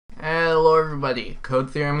Hello everybody,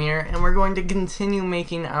 Code Theorem here, and we're going to continue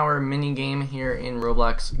making our mini game here in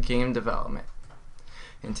Roblox game development.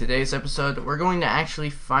 In today's episode, we're going to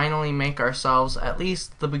actually finally make ourselves at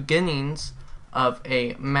least the beginnings of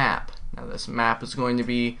a map. Now this map is going to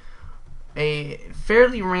be a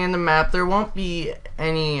fairly random map. There won't be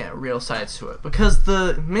any real sides to it, because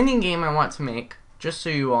the mini game I want to make, just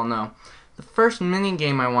so you all know, the first mini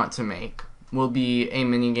game I want to make will be a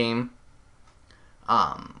mini game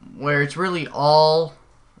where it's really all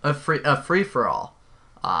a free-for-all.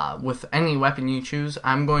 With any weapon you choose,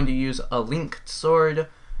 I'm going to use a linked sword.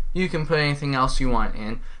 You can put anything else you want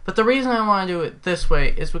in. But the reason I want to do it this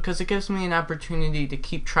way is because it gives me an opportunity to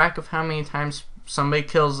keep track of how many times somebody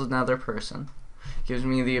kills another person. It gives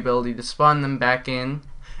me the ability to spawn them back in,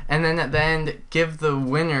 and then at the end give the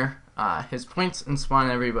winner his points and spawn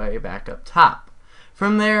everybody back up top.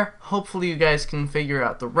 From there, hopefully you guys can figure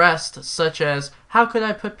out the rest, such as, how could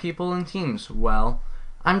I put people in teams? Well,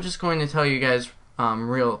 I'm just going to tell you guys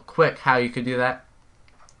real quick how you could do that.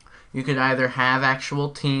 You could either have actual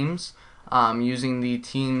teams using the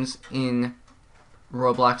teams in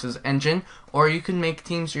Roblox's engine, or you can make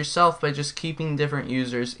teams yourself by just keeping different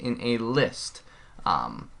users in a list,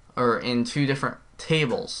 or in two different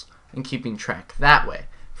tables, and keeping track that way.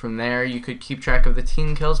 From there, you could keep track of the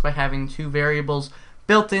team kills by having two variables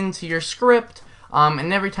built into your script,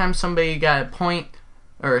 and every time somebody got a point,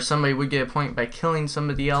 or somebody would get a point by killing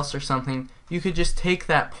somebody else or something, you could just take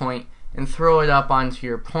that point and throw it up onto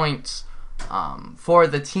your points for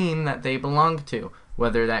the team that they belong to.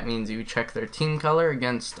 Whether that means you check their team color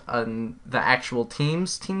against the actual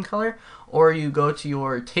team's team color, or you go to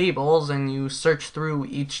your tables and you search through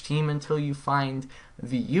each team until you find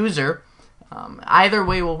the user. Either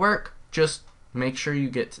way will work, just make sure you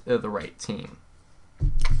get to the right team.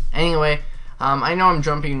 Anyway, I know I'm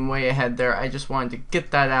jumping way ahead there. I just wanted to get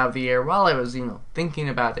that out of the air while I was, thinking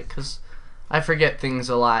about it, because I forget things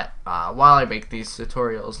a lot while I make these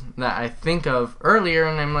tutorials that I think of earlier,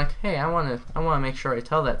 and I'm like, hey, I want to make sure I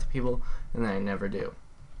tell that to people, and then I never do.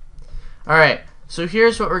 Alright, so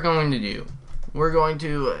here's what we're going to do. We're going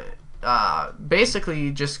to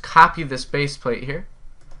basically just copy this base plate here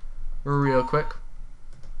real quick.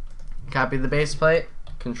 Copy the base plate,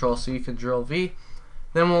 Control-C, Control-V.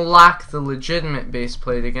 Then we'll lock the legitimate base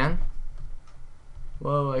plate again.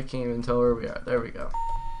 Whoa, I can't even tell where we are. There we go.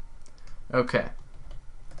 Okay.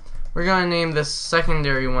 We're going to name this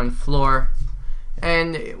secondary one floor,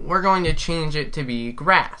 and we're going to change it to be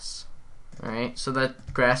grass. Alright, so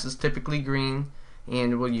that grass is typically green,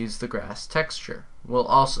 and we'll use the grass texture. We'll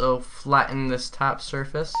also flatten this top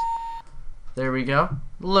surface. There we go.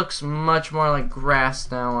 Looks much more like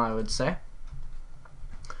grass now, I would say.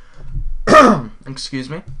 Excuse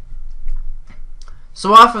me.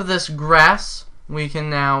 So off of this grass, we can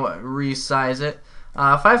now resize it.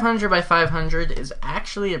 500 by 500 is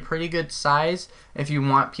actually a pretty good size if you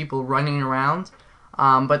want people running around.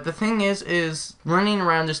 But the thing is running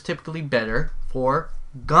around is typically better for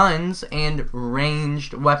guns and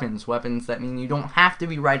ranged weapons. Weapons that mean you don't have to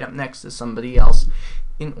be right up next to somebody else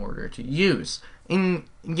in order to use. In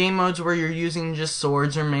game modes where you're using just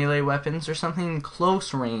swords or melee weapons or something in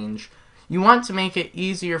close range, you want to make it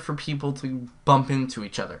easier for people to bump into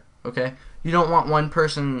each other, okay? You don't want one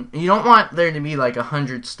person, you don't want there to be like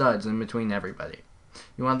 100 studs in between everybody.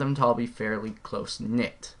 You want them to all be fairly close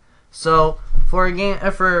knit. So for a game,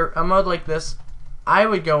 for a mode like this, I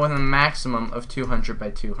would go with a maximum of 200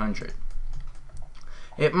 by 200.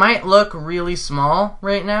 It might look really small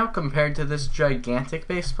right now compared to this gigantic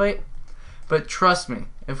base plate, but trust me,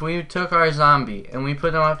 if we took our zombie and we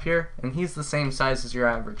put him up here, and he's the same size as your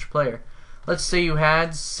average player, let's say you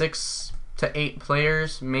had 6 to 8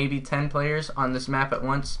 players, maybe 10 players on this map at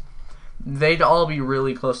once, they'd all be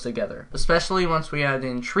really close together, especially once we add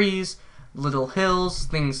in trees, little hills,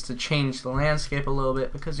 things to change the landscape a little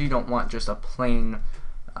bit, because you don't want just a plain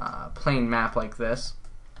map like this.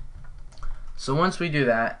 So once we do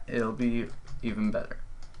that, it'll be even better.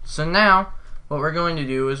 So now, what we're going to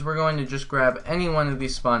do is we're going to just grab any one of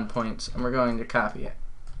these spawn points, and we're going to copy it.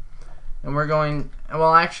 And we're going,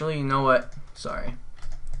 well actually, you know what, sorry.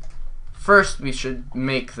 First we should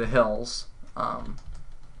make the hills.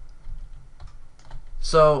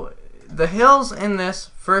 So the hills in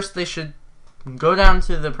this, first they should go down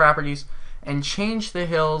to the properties and change the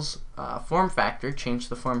hills form factor, change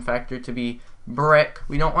the form factor to be brick.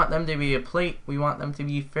 We don't want them to be a plate, we want them to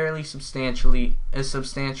be fairly substantial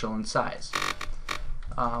in size.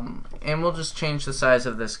 And we'll just change the size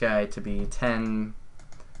of this guy to be 10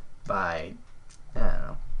 by, I don't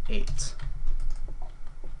know, 8.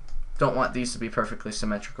 don't want these to be perfectly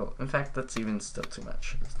symmetrical. In fact, that's even still too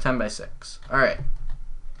much. It's 10 by 6. Alright.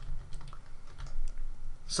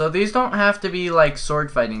 So these don't have to be like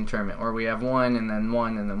sword fighting tournament where we have 1 and then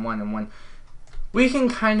 1 and then 1 and 1. We can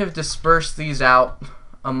kind of disperse these out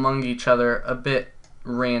among each other a bit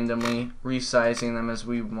randomly, resizing them as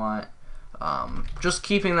we want. Just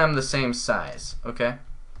keeping them the same size, okay?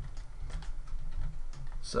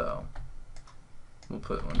 So we'll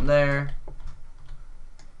put one there,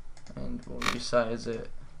 and we'll resize it,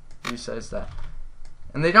 resize that.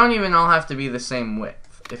 And they don't even all have to be the same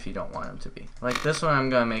width if you don't want them to be. Like this one I'm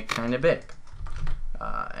going to make kind of big.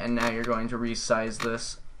 And now you're going to resize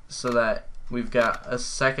this so that we've got a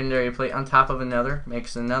secondary plate on top of another,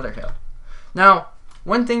 makes another hill. Now,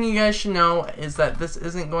 one thing you guys should know is that this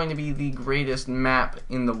isn't going to be the greatest map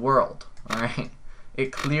in the world, alright?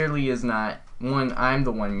 It clearly is not. One, I'm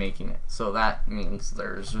the one making it, so that means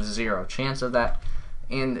there's 0 chance of that.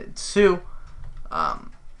 And 2,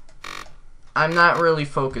 I'm not really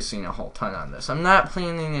focusing a whole ton on this. I'm not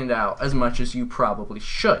planning it out as much as you probably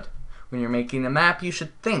should. When you're making a map, you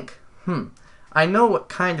should think, I know what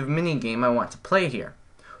kind of minigame I want to play here.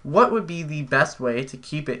 What would be the best way to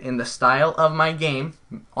keep it in the style of my game?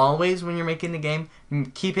 Always when you're making the game,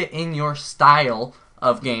 keep it in your style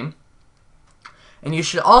of game. And you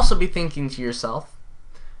should also be thinking to yourself,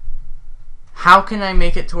 how can I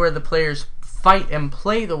make it to where the players fight and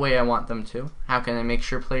play the way I want them to? How can I make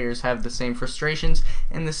sure players have the same frustrations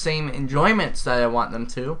and the same enjoyments that I want them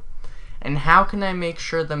to? And how can I make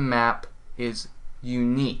sure the map is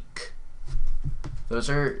unique? Those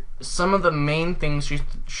are some of the main things you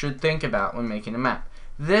should think about when making a map.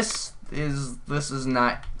 This is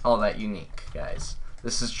not all that unique, guys.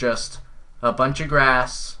 This is just a bunch of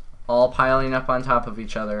grass all piling up on top of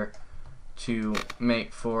each other to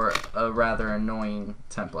make for a rather annoying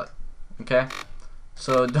template. Okay?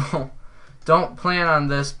 So don't plan on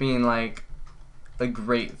this being like a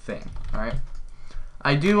great thing, alright?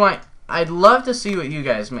 I'd love to see what you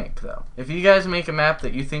guys make though. If you guys make a map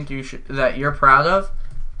that you think that you're proud of,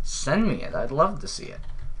 send me it. I'd love to see it.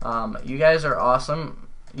 You guys are awesome.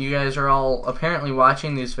 You guys are all apparently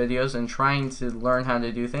watching these videos and trying to learn how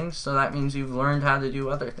to do things, so that means you've learned how to do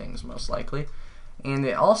other things, most likely. And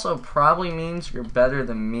it also probably means you're better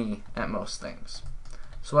than me at most things.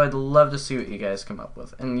 So I'd love to see what you guys come up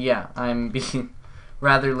with. And yeah, I'm being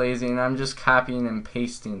rather lazy, and I'm just copying and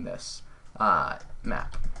pasting this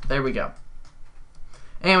map. There we go.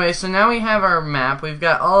 Anyway, so now we have our map. We've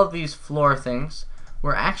got all of these floor things.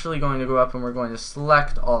 We're actually going to go up and we're going to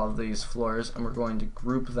select all of these floors and we're going to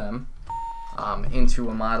group them into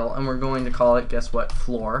a model, and we're going to call it, guess what,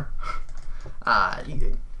 floor.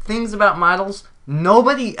 Things about models,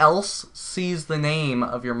 nobody else sees the name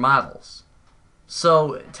of your models.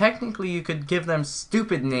 So technically you could give them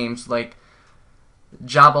stupid names like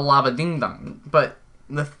Jabba Labba Ding Dong, but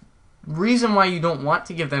the reason why you don't want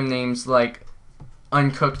to give them names like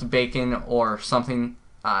Uncooked Bacon or something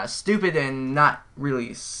stupid and not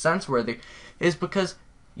really sense-worthy is because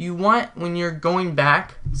you want, when you're going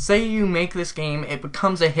back, say you make this game, it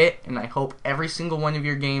becomes a hit, and I hope every single one of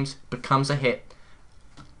your games becomes a hit.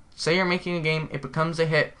 Say you're making a game, it becomes a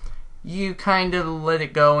hit, you kind of let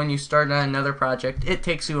it go and you start on another project, it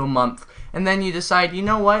takes you a month, and then you decide, you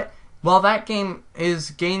know what, while that game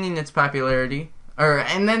is gaining its popularity,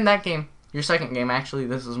 and then that game, your second game, actually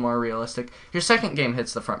this is more realistic, your second game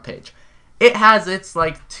hits the front page. It has its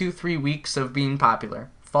like 2-3 weeks of being popular,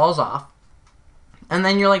 falls off, and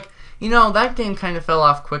then you're like, you know, that game kind of fell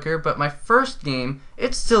off quicker, but my first game,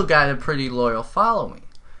 it's still got a pretty loyal following.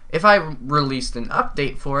 If I released an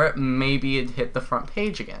update for it, maybe it'd hit the front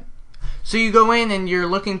page again. So you go in and you're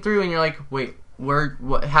looking through and you're like, wait,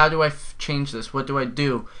 how do I change this? What do I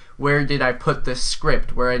do? Where did I put this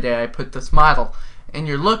script? Where did I put this model? And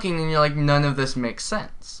you're looking and you're like, none of this makes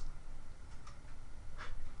sense.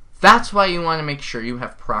 That's why you want to make sure you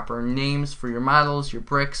have proper names for your models, your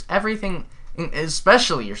bricks, everything,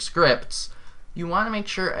 especially your scripts. You want to make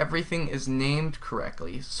sure everything is named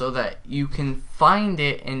correctly so that you can find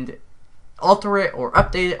it and alter it or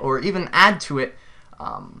update it or even add to it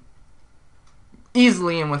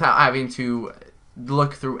easily and without having to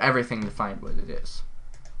look through everything to find what it is.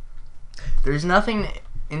 There's nothing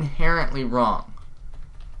inherently wrong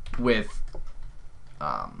with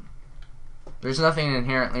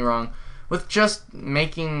just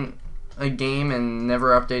making a game and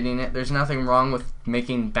never updating it. There's nothing wrong with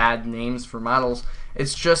making bad names for models.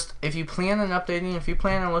 It's just, if you plan on updating, if you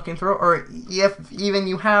plan on looking through, or if even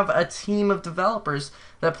you have a team of developers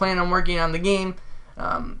that plan on working on the game,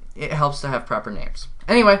 it helps to have proper names.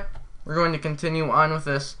 Anyway, we're going to continue on with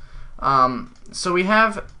this. So we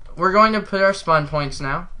have we're going to put our spawn points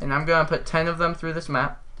now, and I'm going to put 10 of them through this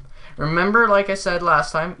map. Remember, like I said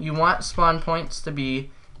last time, you want spawn points to be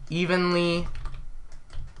evenly,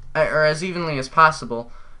 or as evenly as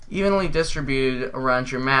possible, evenly distributed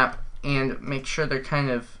around your map, and make sure they're kind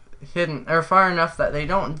of hidden, or far enough that they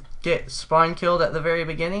don't get spawn killed at the very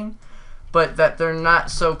beginning, but that they're not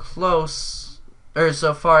so close, or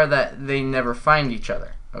so far that they never find each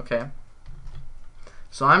other, okay?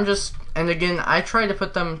 So I'm just, and again, I try to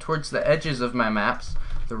put them towards the edges of my maps.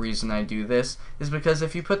 The reason I do this is because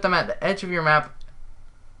if you put them at the edge of your map,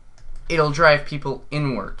 it'll drive people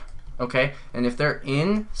inward, okay? And if they're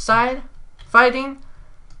inside fighting,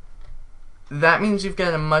 that means you've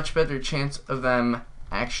got a much better chance of them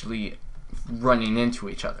actually running into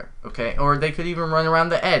each other, okay? Or they could even run around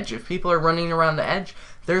the edge. If people are running around the edge,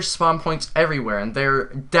 there's spawn points everywhere, and they're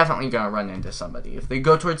definitely going to run into somebody. If they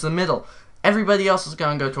go towards the middle, everybody else is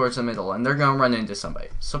going to go towards the middle, and they're going to run into somebody.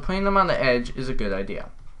 So putting them on the edge is a good idea,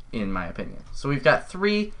 in my opinion. So we've got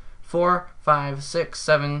 3, 4, 5, 6,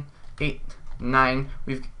 7, 8, 9.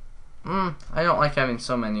 I don't like having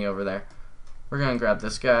so many over there. We're going to grab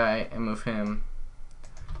this guy and move him.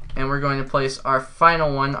 And we're going to place our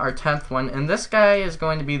final one, our 10th one. And this guy is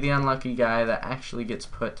going to be the unlucky guy that actually gets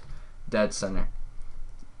put dead center.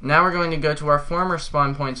 Now we're going to go to our former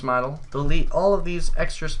spawn points model, delete all of these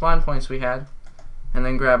extra spawn points we had, and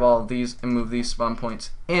then grab all of these and move these spawn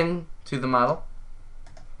points into the model.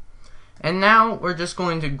 And now we're just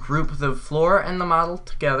going to group the floor and the model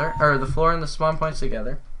together, or the floor and the spawn points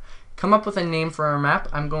together. Come up with a name for our map.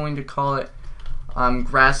 I'm going to call it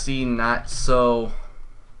Grassy Not So,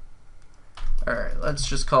 or let's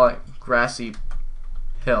just call it Grassy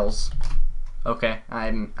Hills. Okay,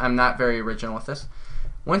 I'm not very original with this.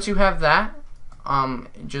 Once you have that,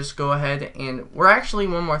 just go ahead and we're actually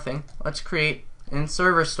one more thing. Let's create in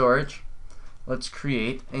server storage. Let's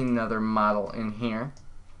create another model in here.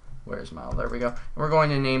 Where's model? There we go. We're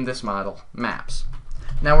going to name this model Maps.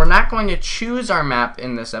 Now we're not going to choose our map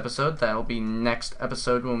in this episode. That'll be next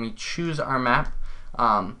episode when we choose our map.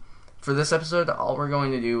 For this episode, all we're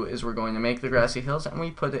going to do is we're going to make the grassy hills and we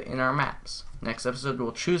put it in our maps. Next episode,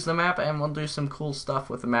 we'll choose the map and we'll do some cool stuff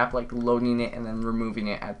with the map, like loading it and then removing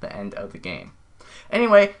it at the end of the game.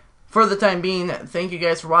 Anyway, for the time being, thank you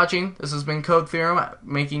guys for watching. This has been Code Theorem,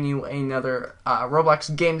 making you another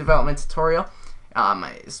Roblox game development tutorial.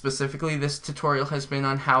 Specifically, this tutorial has been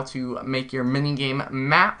on how to make your minigame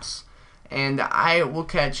maps, and I will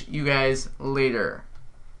catch you guys later.